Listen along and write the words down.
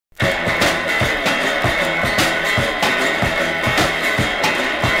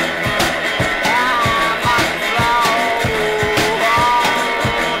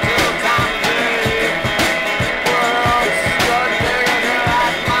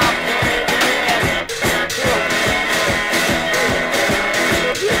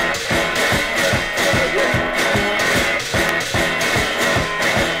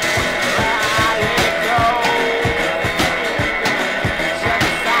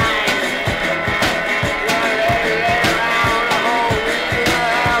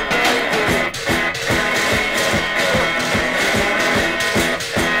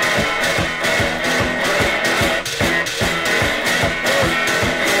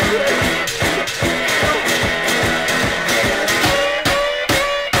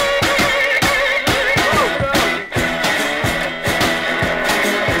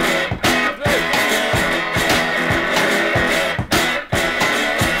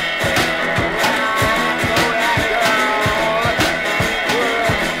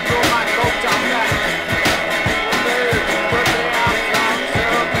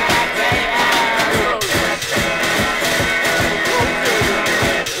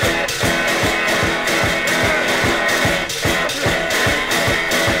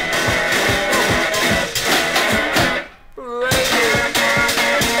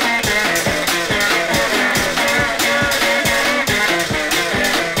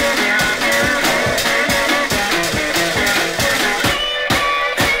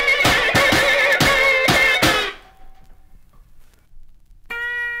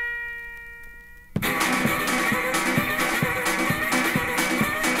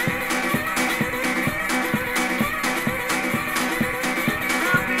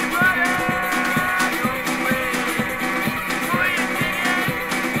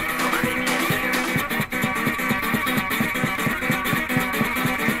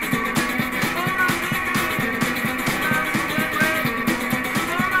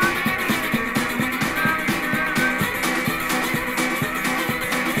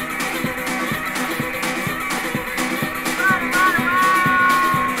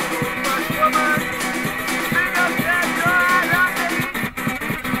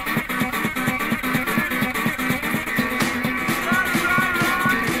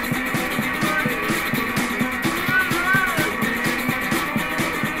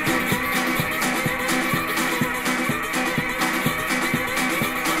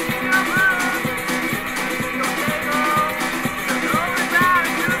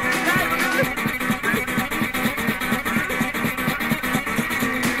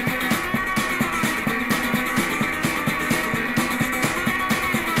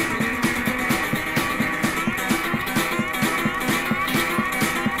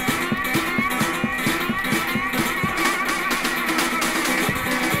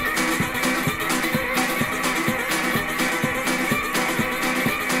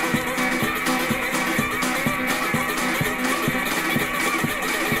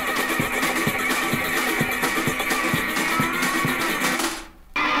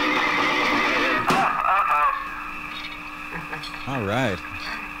All right.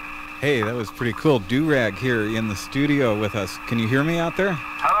 Hey, that was pretty cool. Do-Rag here in the studio with us. Can you hear me out there?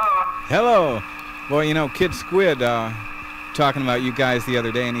 Hello. Hello. Well, you know, Kid Squid talking about you guys the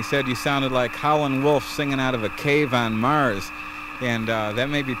other day, and he said you sounded like Howlin' Wolf singing out of a cave on Mars. And that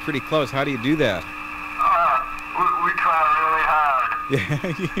may be pretty close. How do you do that? We try really hard.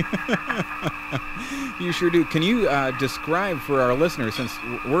 Yeah, you sure do. Can you describe for our listeners, since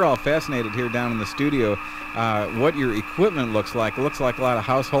we're all fascinated here down in the studio, what your equipment looks like? It looks like a lot of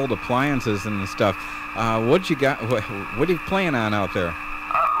household appliances and stuff. What you got? What are you playing on out there? We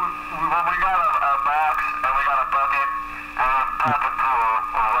got a box and we got a bucket and popping pool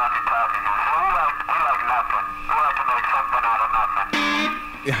or walkie-talkie. So we like nothing. We like to make something out of nothing.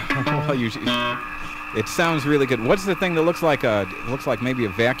 Yeah. Well, it sounds really good. What's the thing that looks like maybe a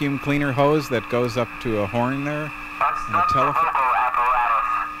vacuum cleaner hose that goes up to a horn there? That's the vocal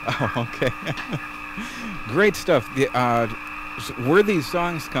apparatus. Oh, okay. Great stuff. Where these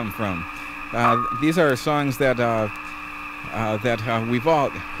songs come from? These are songs that we've all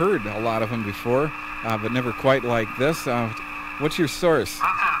heard a lot of them before, but never quite like this. What's your source? This